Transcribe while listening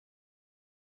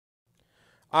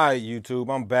All right,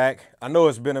 YouTube, I'm back. I know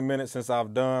it's been a minute since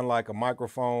I've done like a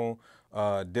microphone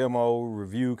demo,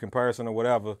 review, comparison, or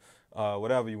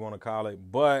whatever you want to call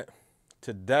it. But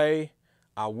today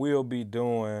I will be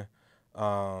doing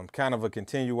kind of a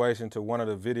continuation to one of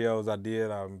the videos I did.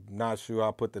 I'm not sure,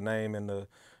 I'll put the name in the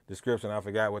description. I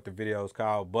forgot what the video is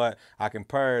called, but I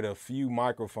compared a few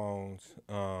microphones.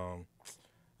 I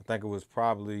think it was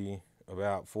probably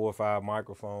about 4 or 5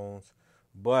 microphones.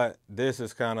 But this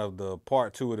is kind of the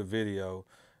part 2 of the video.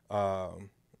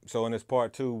 So in this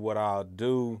part 2, what I'll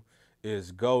do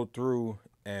is go through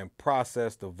and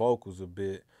process the vocals a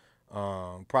bit.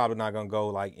 Probably not gonna go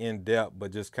like in depth,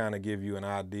 but just kind of give you an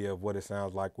idea of what it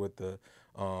sounds like with the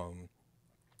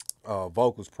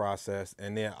vocals process.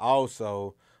 And then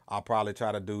also I'll probably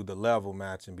try to do the level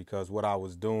matching, because what I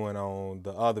was doing on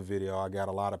the other video, I got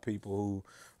a lot of people who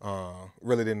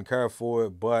really didn't care for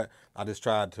it, but I just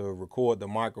tried to record the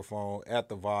microphone at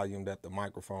the volume that the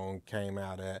microphone came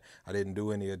out at. I didn't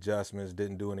do any adjustments,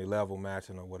 didn't do any level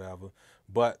matching or whatever,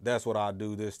 but that's what I'll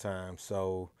do this time.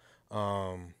 So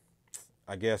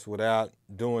I guess without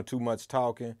doing too much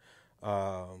talking,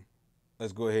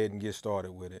 let's go ahead and get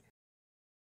started with it.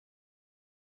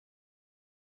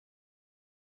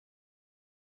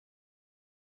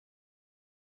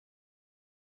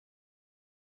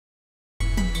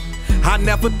 I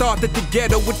never thought that the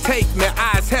ghetto would take me.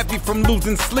 Eyes heavy from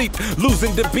losing sleep,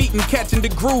 losing the beat and catching the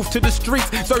groove to the streets,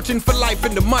 searching for life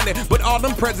and the money. But all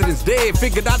them presidents dead.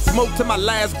 Figured I'd smoke to my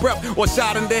last breath or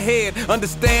shot in the head.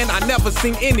 Understand, I never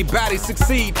seen anybody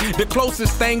succeed. The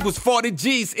closest thing was 40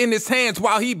 G's in his hands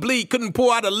while he bleed. Couldn't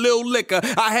pour out a little liquor.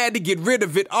 I had to get rid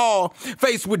of it all.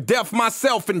 Faced with death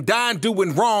myself and dying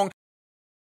doing wrong.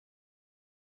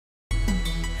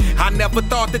 I never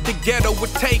thought that the ghetto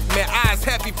would take me. Eyes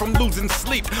heavy from losing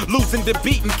sleep, losing the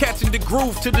beat and catching the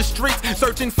groove to the streets,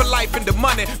 searching for life and the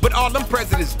money. But all them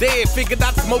presidents dead. Figured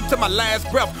I'd smoke to my last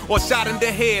breath or shot in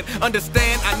the head.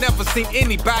 Understand, I never seen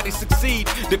anybody succeed.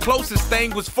 The closest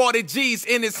thing was 40 G's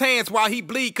in his hands while he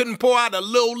bleed. Couldn't pour out a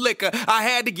little liquor. I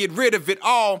had to get rid of it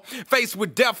all. Faced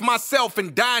with death myself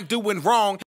and dying doing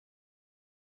wrong.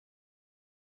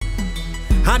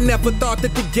 I never thought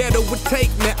that the ghetto would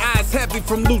take me. Eyes heavy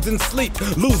from losing sleep,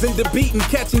 losing the beat and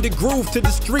catching the groove to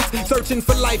the streets, searching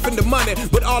for life and the money.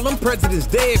 But all them presidents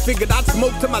dead. Figured I'd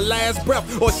smoke to my last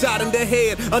breath or shot in the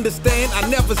head. Understand, I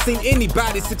never seen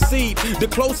anybody succeed. The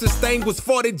closest thing was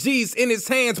 40 G's in his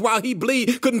hands while he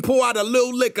bleed. Couldn't pour out a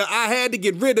little liquor. I had to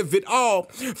get rid of it all.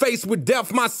 Faced with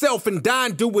death myself and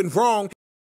dying doing wrong.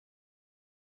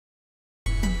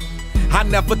 I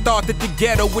never thought that the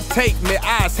ghetto would take me.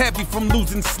 Eyes heavy from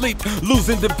losing sleep,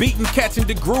 losing the beat and catching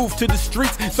the groove to the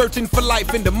streets, searching for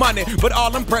life and the money. But all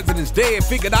them presidents dead.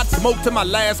 Figured I'd smoke to my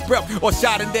last breath or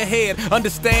shot in the head.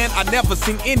 Understand, I never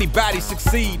seen anybody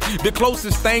succeed. The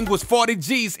closest thing was 40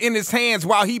 G's in his hands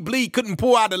while he bleed. Couldn't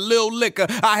pour out a little liquor.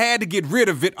 I had to get rid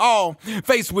of it all.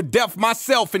 Faced with death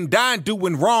myself and dying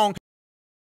doing wrong.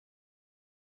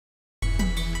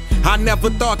 I never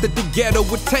thought that the ghetto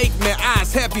would take me.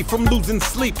 Eyes heavy from losing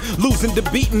sleep, losing the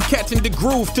beat and catching the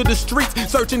groove to the streets,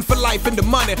 searching for life and the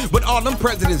money. But all them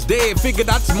presidents dead. Figured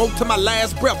I'd smoke to my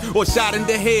last breath or shot in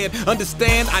the head.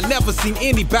 Understand, I never seen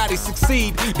anybody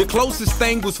succeed. The closest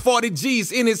thing was 40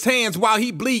 G's in his hands while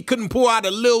he bleed. Couldn't pour out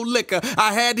a little liquor.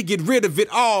 I had to get rid of it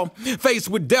all. Faced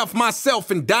with death myself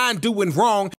and dying doing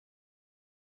wrong.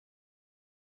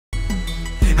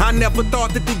 I never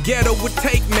thought that the ghetto would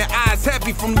take me. Eyes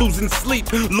heavy from losing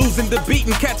sleep, losing the beat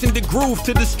and catching the groove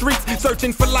to the streets,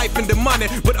 searching for life and the money.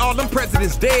 But all them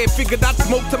presidents dead. Figured I'd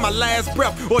smoke to my last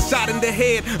breath or shot in the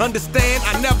head. Understand,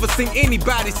 I never seen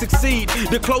anybody succeed.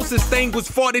 The closest thing was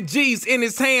 40 G's in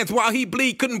his hands while he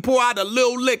bleed. Couldn't pour out a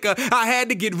little liquor. I had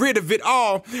to get rid of it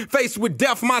all. Faced with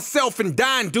death myself and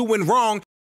dying doing wrong.